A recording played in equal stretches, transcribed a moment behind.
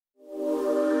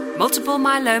Multiple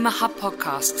Myeloma Hub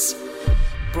podcasts,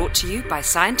 brought to you by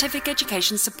Scientific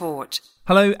Education Support.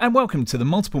 Hello and welcome to the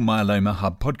Multiple Myeloma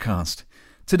Hub podcast.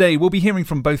 Today we'll be hearing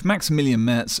from both Maximilian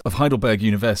Merz of Heidelberg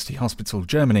University Hospital,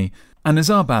 Germany, and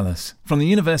Nazar Ballas from the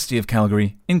University of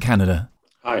Calgary in Canada.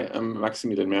 Hi, I'm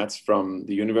Maximilian Merz from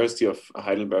the University of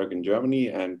Heidelberg in Germany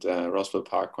and Roswell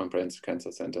Park Comprehensive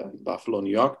Cancer Center in Buffalo,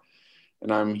 New York.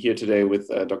 And I'm here today with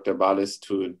Dr. Ballas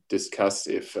to discuss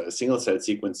if single-cell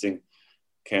sequencing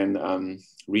can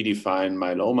redefine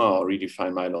myeloma or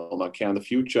redefine myeloma care in the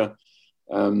future.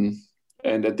 And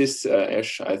at this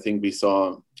ASH, I think we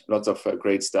saw lots of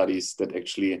great studies that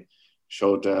actually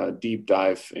showed a deep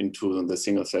dive into the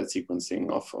single-cell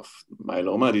sequencing of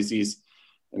myeloma disease.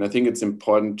 And I think it's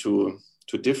important to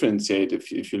differentiate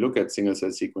if you look at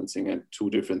single-cell sequencing at two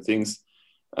different things,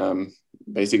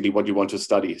 basically what you want to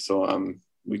study. So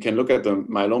we can look at the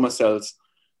myeloma cells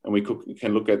and we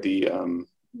can look at the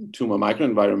tumor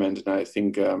microenvironment. And I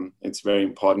think it's very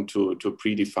important to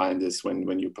predefine this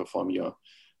when you perform your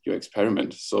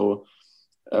experiment. So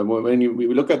when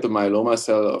we look at the myeloma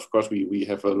cell, of course, we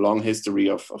have a long history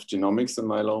of genomics in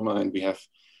myeloma, and we have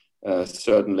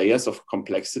certain layers of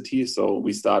complexity. So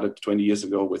we started 20 years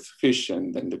ago with FISH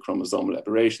and then the chromosomal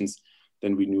aberrations.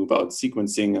 Then we knew about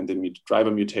sequencing and then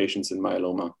driver mutations in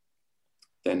myeloma.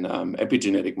 Then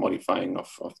epigenetic modifying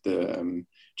of the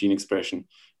gene expression.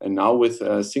 And now with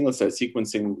single-cell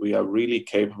sequencing, we are really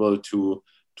capable to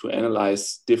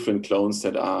analyze different clones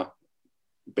that are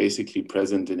basically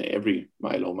present in every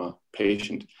myeloma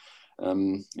patient.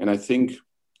 And I think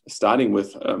starting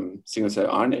with single-cell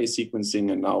RNA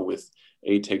sequencing and now with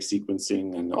ATAC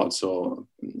sequencing and also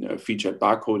featured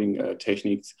barcoding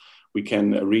techniques, we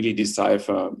can really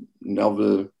decipher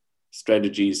novel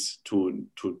strategies to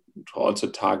also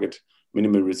target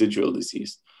minimal residual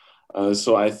disease.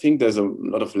 So I think there's a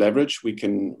lot of leverage we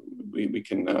can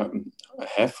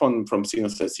have from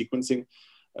single-cell sequencing,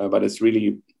 but it's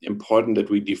really important that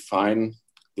we define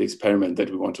the experiment that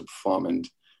we want to perform.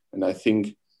 And I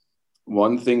think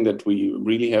one thing that we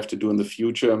really have to do in the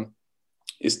future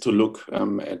is to look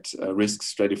at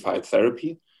risk-stratified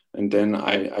therapy and then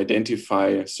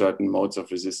identify certain modes of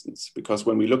resistance. Because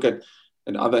when we look at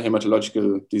other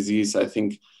hematological disease, I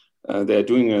think they're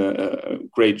doing a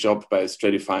great job by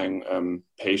stratifying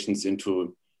patients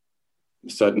into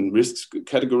certain risk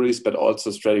categories, but also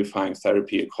stratifying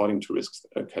therapy according to risk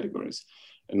categories.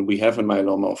 And we have in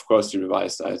myeloma, of course, the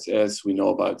revised ISS, we know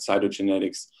about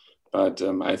cytogenetics, but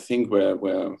I think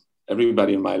where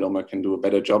everybody in myeloma can do a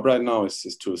better job right now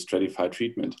is to stratify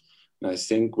treatment. And I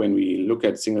think when we look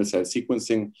at single-cell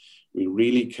sequencing, we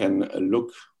really can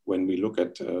when we look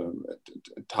at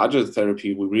targeted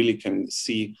therapy, we really can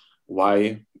see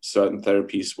why certain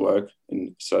therapies work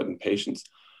in certain patients.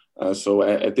 So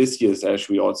at this year's ASH,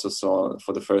 we also saw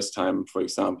for the first time, for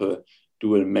example,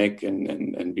 dual MEK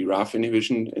and BRAF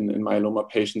inhibition in myeloma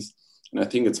patients. And I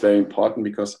think it's very important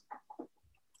because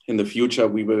in the future,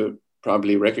 we will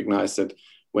probably recognize that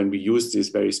when we use these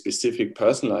very specific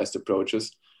personalized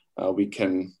approaches, we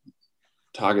can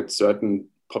target certain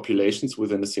populations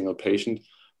within a single patient,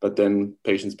 but then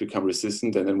patients become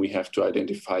resistant, and then we have to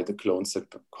identify the clones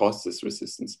that cause this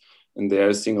resistance. And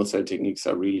their single-cell techniques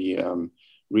are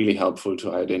really helpful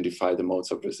to identify the modes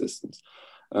of resistance.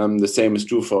 The same is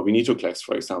true for venetoclax,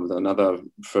 for example, another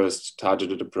first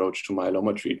targeted approach to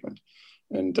myeloma treatment.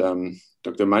 And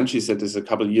Dr. Manchi said this a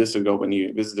couple of years ago when he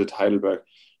visited Heidelberg.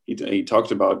 He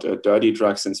talked about dirty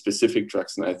drugs and specific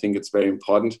drugs, and I think it's very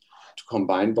important to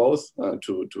combine both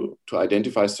to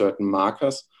identify certain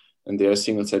markers, and their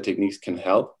single-cell techniques can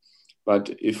help. But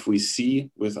if we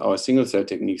see with our single-cell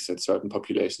techniques that certain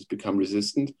populations become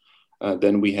resistant,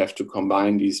 then we have to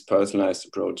combine these personalized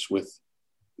approach with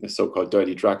the so-called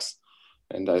dirty drugs.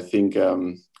 And I think,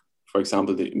 for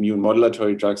example, the immune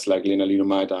modulatory drugs like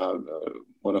lenalidomide are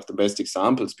one of the best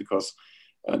examples because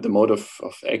the mode of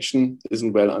action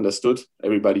isn't well understood.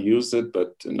 Everybody uses it,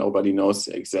 but nobody knows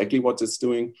exactly what it's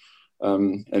doing.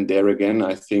 And there again,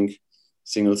 I think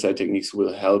single-cell techniques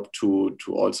will help to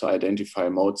also identify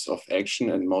modes of action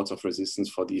and modes of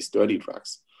resistance for these dirty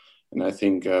drugs. And I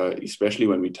think especially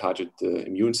when we target the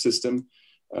immune system,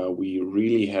 we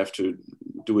really have to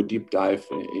do a deep dive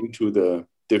into the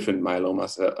different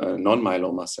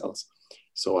non-myeloma cells.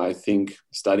 So I think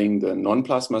studying the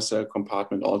non-plasma cell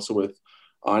compartment also with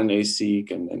RNA-seq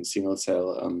and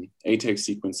single-cell ATAC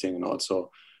sequencing and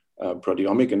also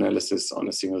proteomic analysis on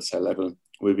a single-cell level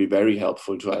will be very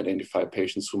helpful to identify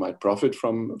patients who might profit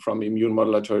from immune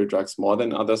modulatory drugs more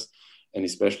than others, and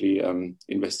especially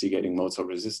investigating modes of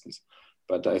resistance.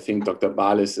 But I think Dr.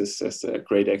 Balles is a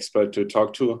great expert to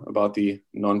talk to about the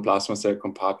non-plasma cell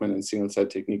compartment and single cell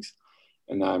techniques.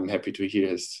 And I'm happy to hear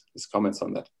his comments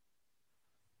on that.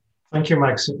 Thank you,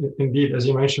 Max. Indeed, as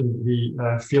you mentioned,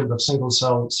 the field of single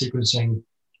cell sequencing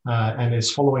and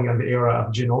is following on the era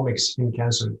of genomics in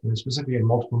cancer, and specifically in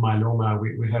multiple myeloma.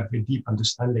 We have a deep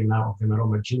understanding now of the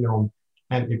myeloma genome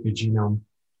and epigenome.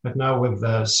 But now with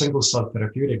single cell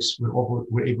therapeutics,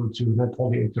 we're able to not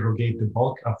only interrogate the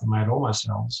bulk of the myeloma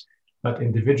cells, but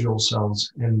individual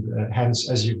cells. And hence,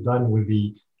 as you've done with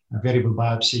the variable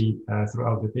biopsy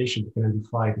throughout the patient, you can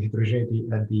identify the heterogeneity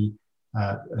at the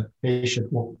patient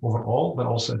overall, but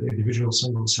also at the individual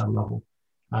single cell level.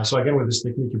 So again, with this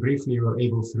technique, briefly, we're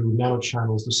able through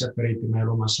nanochannels to separate the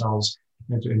myeloma cells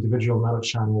into individual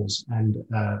nanochannels and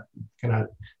kind of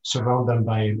surround them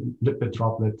by a lipid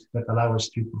droplet that allow us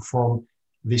to perform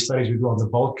the studies we do on the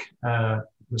bulk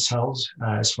the cells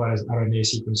as far as RNA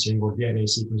sequencing or DNA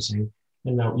sequencing,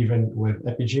 and now even with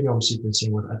epigenome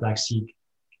sequencing with ATAC-seq,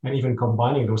 and even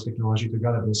combining those technology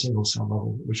together in a single cell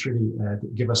level, which really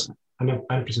give us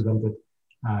unprecedented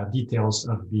details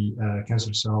of the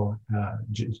cancer cell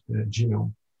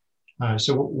genome.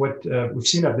 So what we've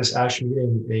seen at this ASH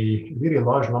meeting, a really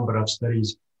large number of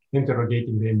studies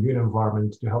interrogating the immune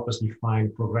environment to help us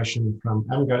define progression from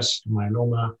MGUS to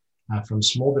myeloma, from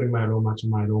smoldering myeloma to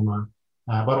myeloma,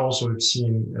 but also we've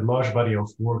seen a large body of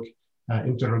work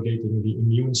interrogating the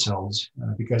immune cells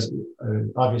because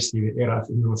obviously the era of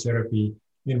immunotherapy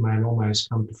in myeloma has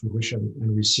come to fruition,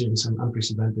 and we've seen some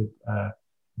unprecedented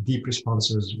deep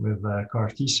responses with CAR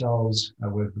T cells,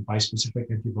 with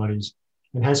bispecific antibodies.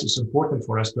 And hence, it's important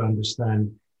for us to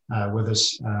understand with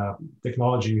this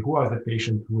technology, who are the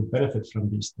patients who would benefit from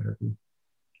these therapy.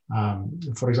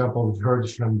 For example, we've heard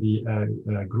from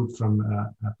the group from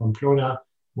Pamplona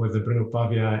with the Bruno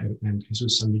Pavia and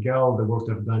Jesus San Miguel, the work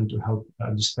they've done to help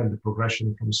understand the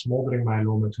progression from smoldering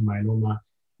myeloma to myeloma.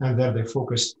 And there they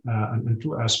focused on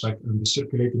two aspects, on the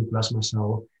circulating plasma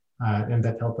cell, and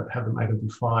that helped have them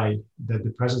identify that the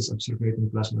presence of circulating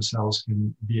plasma cells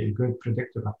can be a good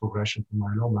predictor of progression to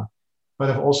myeloma. But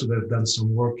they've also done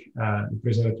some work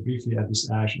presented briefly at this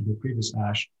ASH and the previous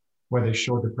ASH, where they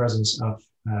showed the presence of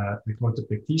the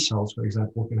monotypic T cells, for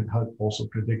example, can help also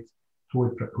predict who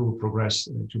will progress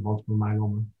to multiple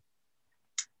myeloma.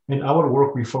 In our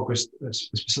work, we focused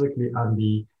specifically on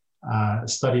the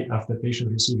study of the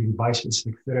patient receiving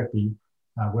bispecific therapy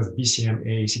with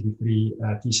BCMA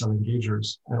CD3 T cell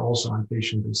engagers, and also on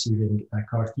patient receiving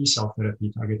CAR T cell therapy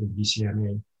targeting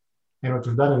BCMA. And what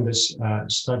we've done in this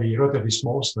study, relatively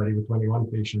small study with 21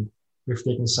 patients, we've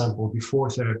taken sample before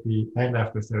therapy and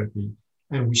after therapy,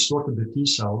 and we sorted the T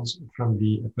cells from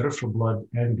the peripheral blood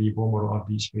and the bone marrow of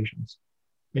these patients.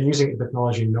 And using a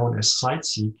technology known as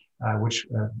CytSeq, which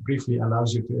briefly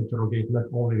allows you to interrogate not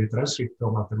only the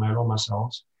transcriptome of the myeloma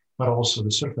cells, but also the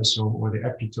surfaceome or the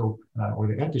epitope or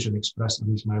the antigen expressed on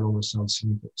these myeloma cells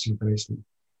simultaneously.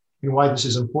 And why this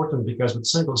is important, because with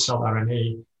single cell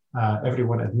RNA,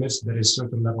 everyone admits there is a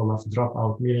certain level of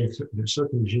dropout, meaning there's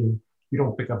certain gene you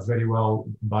don't pick up very well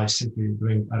by simply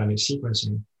doing RNA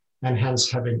sequencing. And hence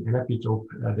having an epitope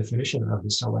definition of the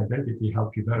cell identity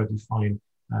help you better define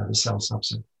the cell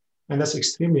subset. And that's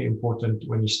extremely important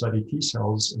when you study T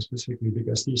cells, specifically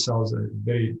because T cells are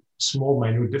very small,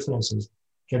 minute differences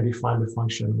can define the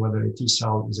function, whether a T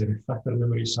cell is an effector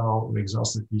memory cell, or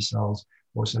exhausted T cells,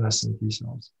 or senescent T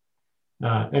cells.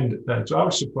 And to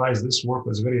our surprise, this work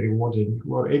was very rewarding.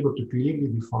 We were able to clearly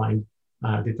define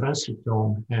the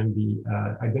transcriptome and the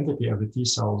identity of the T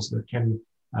cells that can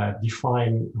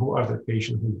define who are the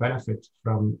patients who benefit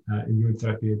from immune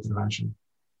therapy intervention.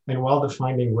 And while the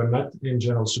findings were not in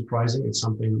general surprising, it's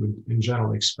something we would in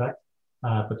general expect.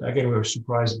 But again, we were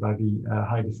surprised by the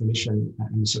high definition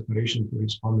and separation to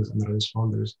responders and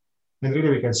non-responders. And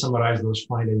really, we can summarize those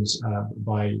findings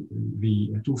by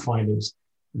the two findings: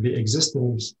 the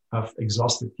existence of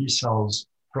exhausted T cells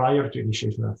prior to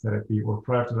initiation of therapy or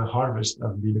prior to the harvest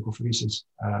of the leukapheresis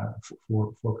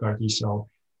for CAR T cell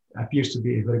appears to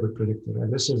be a very good predictor.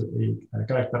 And this is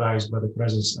characterized by the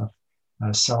presence of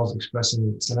cells expressing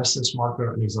senescence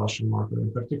marker and exhaustion marker,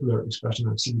 in particular expression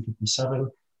of CD57,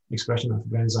 expression of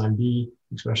granzyme B,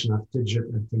 expression of TIGIT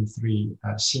and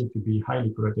TIM3 seem to be highly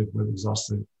correlated with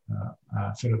exhausted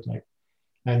phenotype.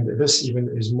 And this even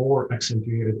is more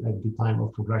accentuated at the time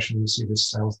of progression. You see the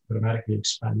cells dramatically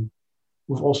expand.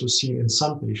 We've also seen in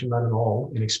some patients, not in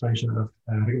all, an expansion of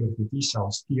regulatory T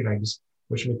cells, Tregs,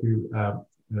 which make you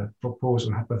propose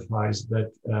or hypothesize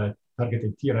that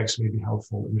targeting Tregs may be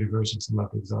helpful in reversing some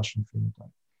of the exhaustion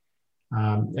phenotype.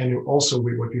 And also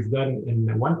what we've done in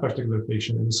one particular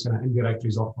patient, and it's kind of indirect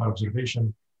result of our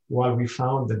observation, while we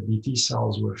found that the T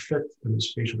cells were fit in the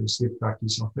spatially sleep CAR T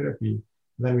cell therapy,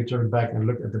 then we turned back and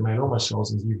looked at the myeloma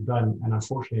cells as you've done. And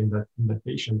unfortunately, in that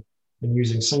patient, and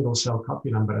using single cell copy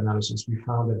number analysis, we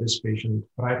found that this patient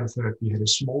prior to therapy had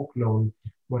a small clone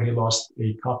where he lost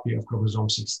a copy of chromosome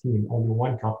 16, only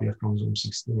one copy of chromosome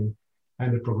 16.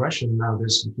 And the progression now,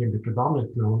 this became the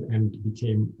predominant clone and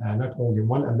became not only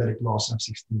one allelic loss of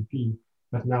 16p,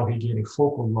 but now he gained a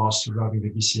focal loss surrounding the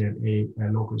BCMA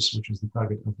locus, which is the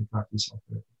target of the CAR T cell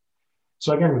therapy.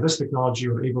 So again, with this technology,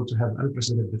 we're able to have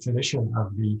unprecedented definition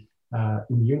of the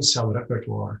immune cell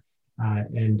repertoire.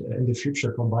 And in the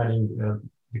future, combining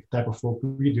the type of work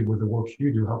we do with the work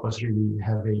you do, help us really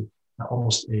have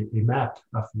almost a map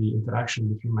of the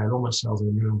interaction between myeloma cells and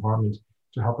the immune environment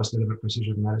to help us deliver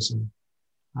precision medicine.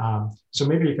 So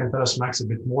maybe you can tell us, Max, a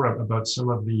bit more about some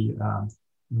of the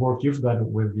work you've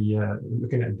done with the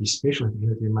looking at the spatial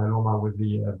integrity in myeloma with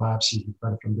the biopsies you've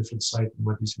done from different sites and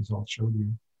what these results show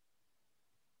you.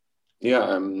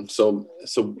 Yeah, so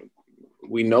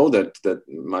we know that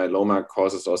myeloma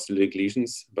causes osteolytic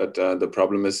lesions, but the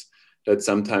problem is that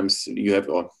sometimes you have,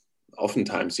 or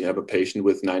oftentimes you have a patient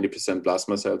with 90%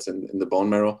 plasma cells in the bone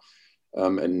marrow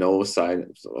and no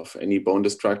signs of any bone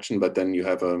destruction, but then you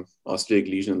have an osteolytic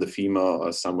lesion in the femur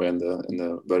or somewhere in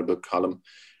the vertebral column.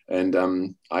 And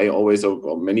I always,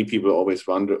 or many people always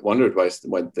wondered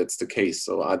why that's the case.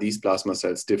 So are these plasma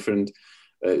cells different?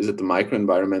 Is it the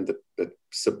microenvironment that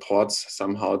supports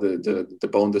somehow the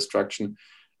bone destruction?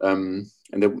 And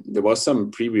there was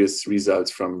some previous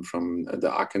results from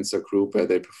the Arkansas group where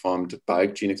they performed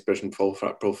bulk gene expression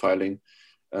profiling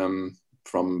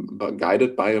from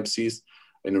guided biopsies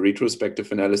in a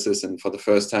retrospective analysis. And for the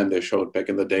first time, they showed back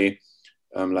in the day,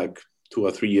 like 2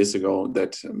 or 3 years ago,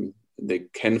 that they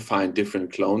can find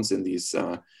different clones in these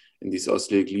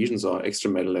osteolytic lesions or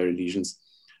extramedullary lesions.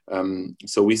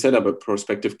 So we set up a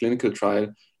prospective clinical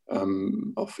trial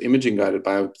of imaging-guided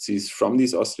biopsies from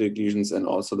these osteolytic lesions and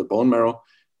also the bone marrow.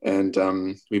 And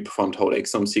we performed whole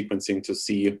exome sequencing to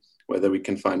see whether we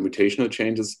can find mutational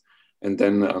changes, and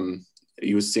then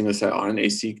use single-cell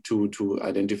RNA-seq to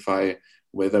identify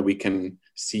whether we can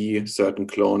see certain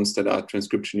clones that are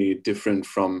transcriptionally different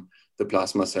from the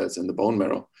plasma cells in the bone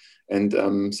marrow.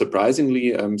 And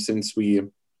surprisingly, since we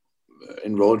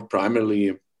enrolled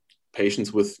primarily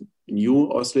patients with new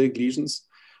osteolytic lesions,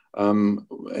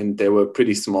 and they were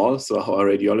pretty small, so our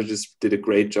radiologists did a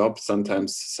great job,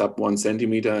 sometimes sub 1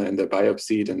 centimeter, and they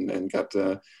biopsied and got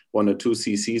 1 or 2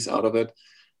 cc's out of it.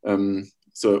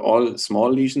 So all small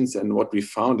lesions, and what we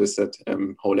found is that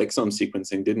whole exome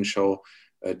sequencing didn't show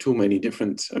too many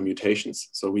different mutations.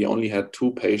 So we only had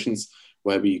 2 patients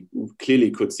where we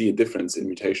clearly could see a difference in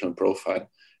mutational profile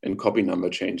and copy number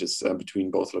changes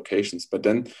between both locations. But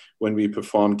then when we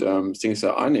performed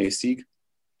single-cell RNA-seq,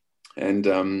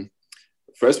 and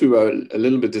first we were a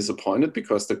little bit disappointed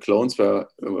because the clones were,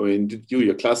 when you do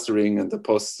your clustering and the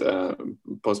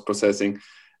post-processing,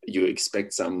 you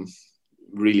expect some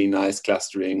really nice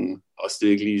clustering,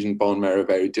 osteolytic lesion, bone marrow,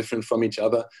 very different from each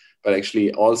other, but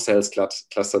actually all cells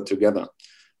clustered together.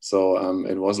 So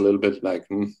it was a little bit like,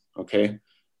 okay,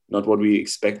 not what we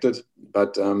expected,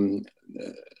 but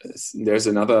there's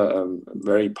another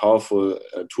very powerful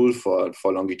tool for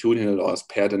longitudinal or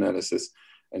paired analysis,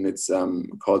 and it's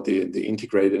called the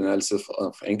integrated analysis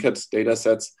of anchored data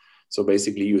sets. So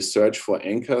basically you search for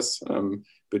anchors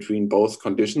between both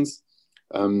conditions.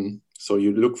 So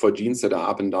you look for genes that are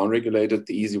up and down regulated.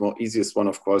 The easiest one,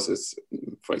 of course, is,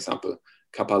 for example,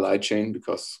 kappa light chain,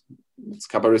 because it's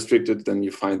kappa restricted, then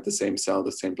you find the same cell,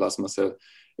 the same plasma cell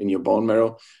in your bone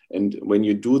marrow. And when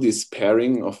you do this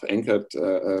pairing of anchored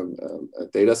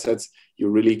data sets, you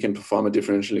really can perform a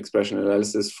differential expression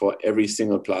analysis for every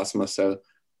single plasma cell,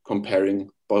 comparing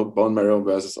bone marrow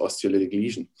versus osteolytic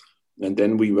lesion. And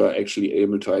then we were actually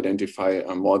able to identify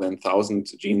more than 1,000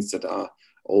 genes that are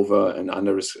over and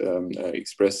under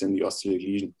expressed in the osteolytic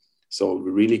lesion. So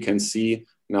we really can see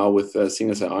now with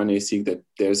single-cell RNA-seq that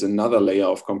there's another layer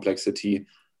of complexity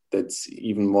that's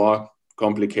even more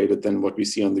complicated than what we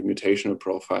see on the mutational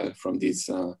profile from these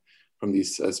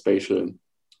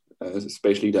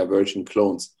spatially divergent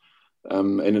clones.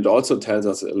 And it also tells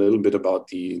us a little bit about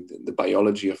the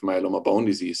biology of myeloma bone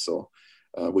disease. So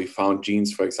we found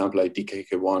genes, for example, like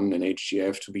DKK1 and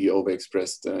HGF to be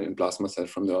overexpressed in plasma cells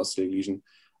from the osteolytic lesion.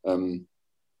 And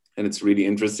it's really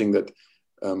interesting that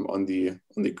on the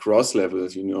cross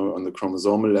levels, on the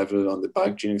chromosomal level, on the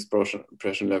bulk gene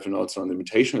expression level, and also on the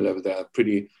mutational level, they are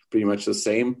pretty much the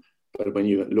same. But when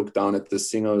you look down at the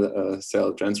single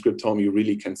cell transcriptome, you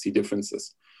really can see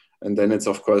differences. And then it's,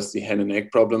 of course, the hen and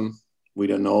egg problem. We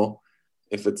don't know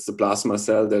if it's the plasma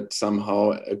cell that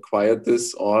somehow acquired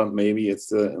this, or maybe it's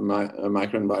the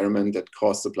microenvironment that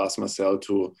caused the plasma cell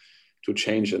to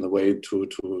change in a way to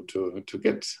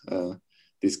get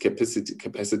these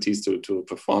capacities to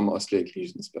perform osteoid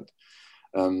lesions. But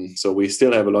so we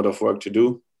still have a lot of work to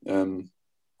do.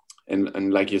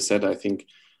 And like you said, I think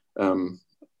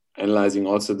analyzing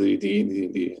also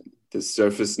the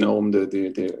surface genome,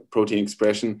 the protein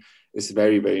expression is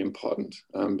very, very important,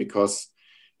 because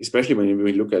especially when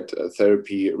we look at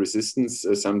therapy resistance,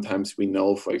 sometimes we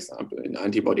know, for example, in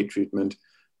antibody treatment,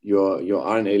 your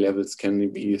RNA levels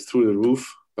can be through the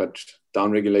roof, but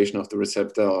downregulation of the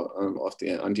receptor of the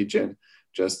antigen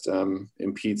just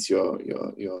impedes your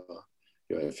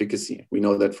efficacy. We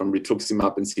know that from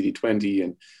rituximab and CD20,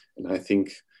 and I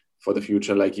think for the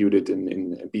future, like you did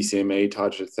in BCMA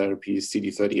targeted therapies,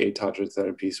 CD38 targeted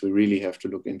therapies, we really have to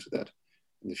look into that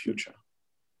in the future.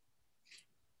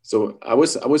 So I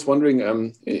was wondering,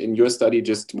 in your study,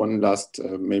 just one last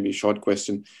maybe short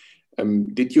question.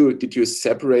 Did you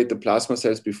separate the plasma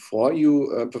cells before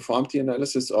you performed the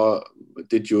analysis, or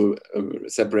did you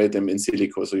separate them in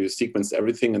silico? So you sequenced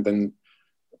everything and then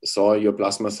saw your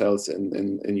plasma cells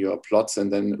in your plots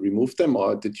and then removed them,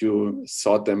 or did you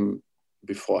sort them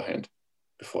beforehand,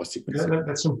 before sequencing? Yeah,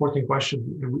 that's an important question.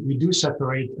 We do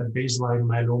separate at baseline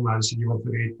myeloma and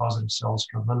CD138 positive cells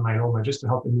from non-myeloma just to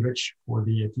help enrich for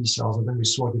the T cells, and then we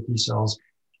sort the T cells.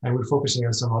 And we're focusing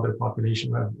on some other population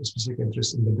who have a specific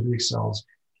interest in dendritic cells,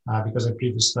 because in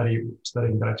previous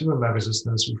studying daratumumab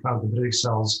resistance, we found dendritic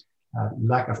cells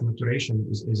lack of maturation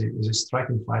is a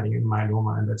striking finding in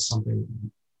myeloma, and that's something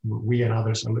we and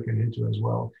others are looking into as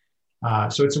well.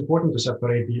 So it's important to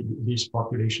separate these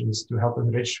populations to help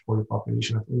enrich for the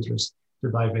population of interest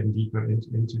to dive in deeper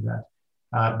into that.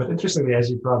 But interestingly, as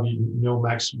you probably know,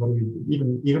 Max, when we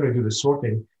even we do the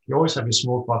sorting, you always have a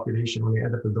small population when you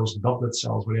end up with those doublet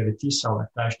cells where you have a T cell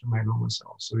attached to myeloma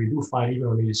cells. So we do find, even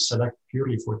when we select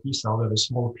purely for T cell, there are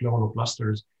small clonal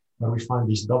clusters where we find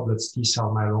these doublets T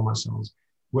cell myeloma cells.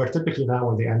 Where typically now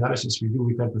with the analysis we do,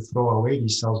 we tend to throw away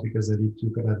these cells because they lead to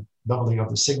kind of doubling of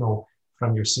the signal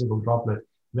from your single droplet.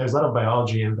 There's a lot of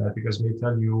biology in that, because we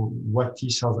tell you what T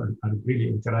cells are really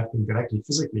interacting directly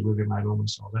physically with the myeloma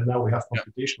cells. And now we have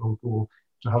computational tool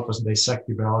to help us dissect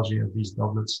the biology of these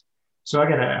doublets. So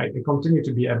again, I continue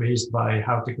to be amazed by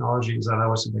how technologies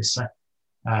allow us to dissect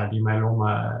the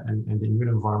myeloma and the immune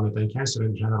environment and cancer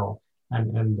in general.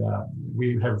 And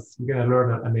we're going to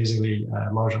learn an amazingly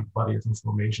large body of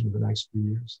information in the next few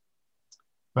years.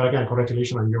 But again,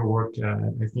 congratulations on your work.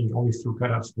 I think only through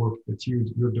cutoff work that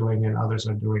you're doing and others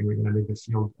are doing, we're going to make the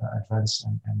field advance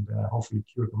and hopefully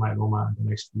cure the myeloma in the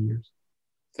next few years.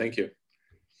 Thank you.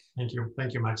 Thank you.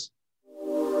 Thank you, Max.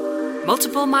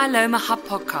 Multiple Myeloma Hub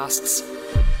podcasts,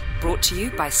 brought to you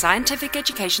by Scientific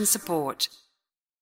Education Support.